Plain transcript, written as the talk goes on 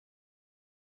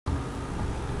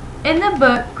In the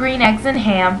book Green Eggs and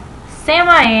Ham, Sam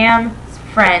I Am's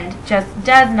friend just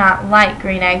does not like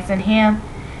green eggs and ham.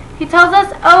 He tells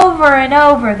us over and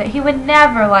over that he would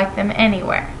never like them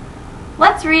anywhere.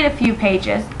 Let's read a few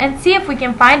pages and see if we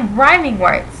can find rhyming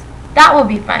words. That will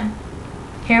be fun.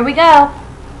 Here we go.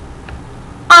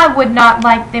 I would not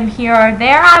like them here or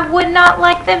there. I would not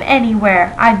like them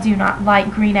anywhere. I do not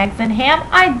like green eggs and ham.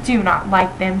 I do not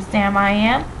like them, Sam I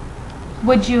Am.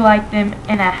 Would you like them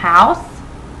in a house?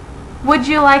 Would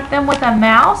you like them with a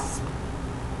mouse?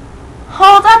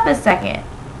 Hold up a second.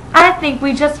 I think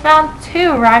we just found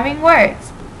two rhyming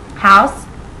words, house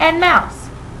and mouse.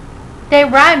 They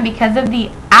rhyme because of the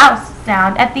ouse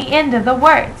sound at the end of the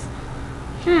words.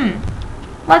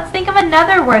 Let's think of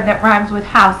another word that rhymes with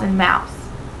house and mouse.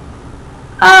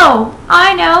 Oh,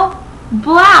 I know.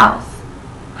 Blouse.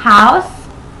 House,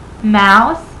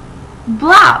 mouse,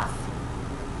 blouse.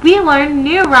 We learned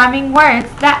new rhyming words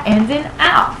that end in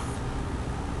ouse.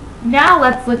 Now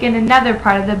let's look in another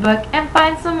part of the book and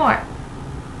find some more.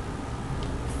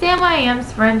 Sam I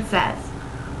Am's friend says,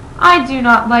 I do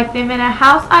not like them in a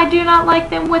house. I do not like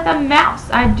them with a mouse.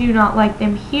 I do not like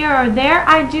them here or there.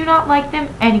 I do not like them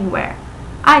anywhere.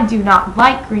 I do not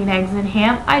like green eggs and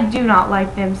ham. I do not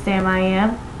like them, Sam I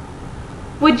Am.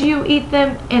 Would you eat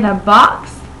them in a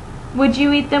box? Would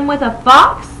you eat them with a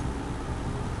fox?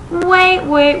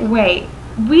 Wait.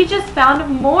 We just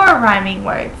found more rhyming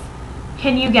words.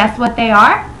 Can you guess what they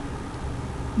are?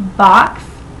 Box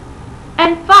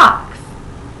and fox.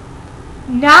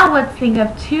 Now let's think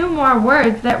of two more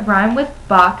words that rhyme with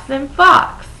box and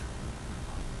fox.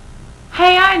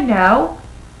 Hey, I know.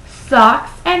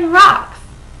 Socks and rocks.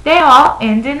 They all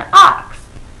end in ox.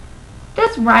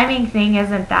 This rhyming thing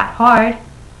isn't that hard.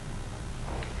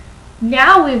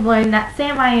 Now we've learned that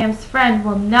Sam I Am's friend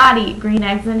will not eat green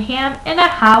eggs and ham in a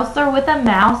house or with a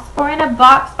mouse or in a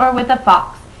box or with a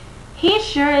fox. He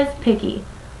sure is picky.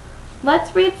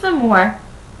 Let's read some more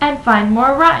and find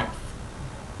more rhymes.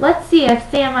 Let's see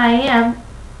if Sam I Am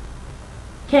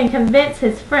can convince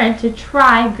his friend to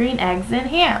try green eggs and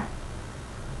ham.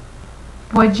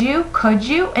 Would you, could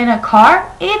you, in a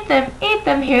car? Eat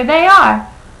them, here they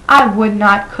are. I would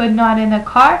not, could not in a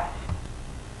car.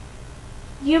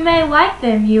 You may like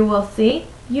them, you will see.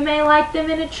 You may like them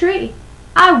in a tree.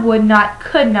 I would not,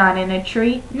 could not in a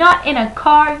tree. Not in a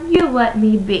car, you let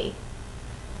me be.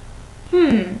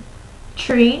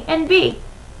 Tree and bee.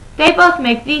 They both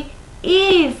make the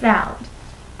E sound.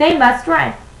 They must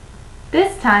rhyme.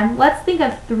 This time, let's think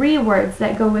of three words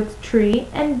that go with tree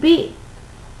and bee.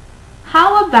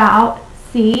 How about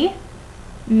see,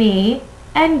 me,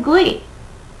 and glee?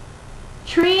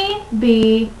 Tree,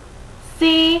 bee,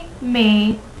 see,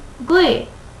 me, glee.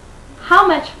 How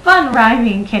much fun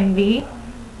rhyming can be.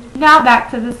 Now back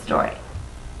to the story.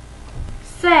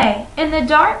 Say, in the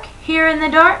dark, here in the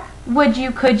dark, would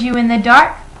you, could you in the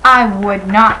dark? I would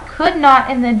not, could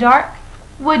not in the dark.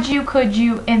 Would you, could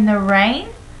you in the rain?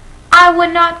 I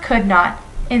would not, could not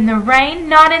in the rain,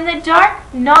 not in the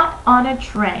dark, not on a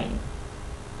train.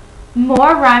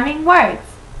 More rhyming words,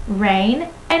 rain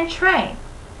and train.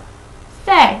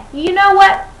 Say, you know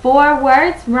what 4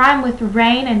 words rhyme with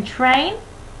rain and train?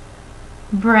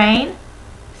 Brain,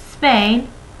 Spain,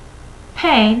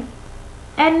 pain,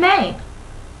 and Maine.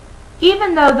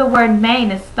 Even though the word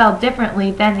Maine is spelled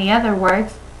differently than the other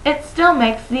words, it still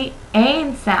makes the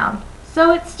ain sound,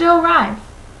 so it still rhymes.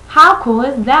 How cool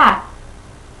is that?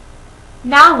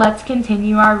 Now let's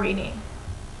continue our reading.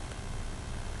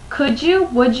 Could you,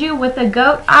 would you with a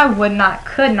goat? I would not,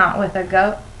 could not with a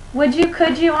goat. Would you,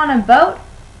 could you on a boat?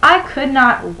 I could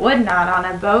not, would not on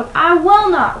a boat. I will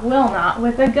not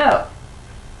with a goat.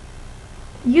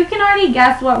 You can already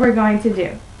guess what we're going to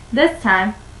do. This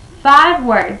time, 5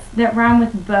 words that rhyme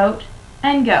with boat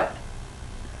and goat.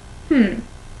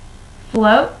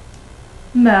 Float,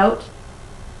 moat,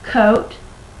 coat,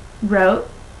 wrote,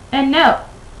 and note.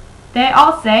 They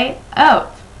all say oat.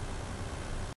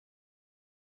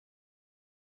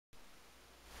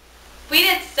 We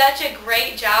did such a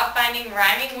great job finding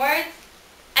rhyming words,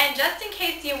 and just in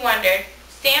case you wondered,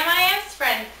 Sam I Am's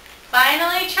friend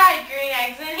finally tried green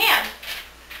eggs and ham,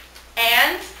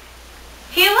 and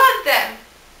he loved them.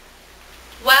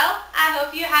 Well, I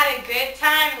hope you had a good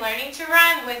time learning to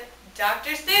rhyme with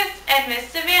Dr. Suess and Miss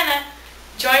Savannah.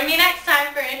 Join me next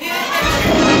time for a new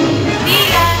adventure.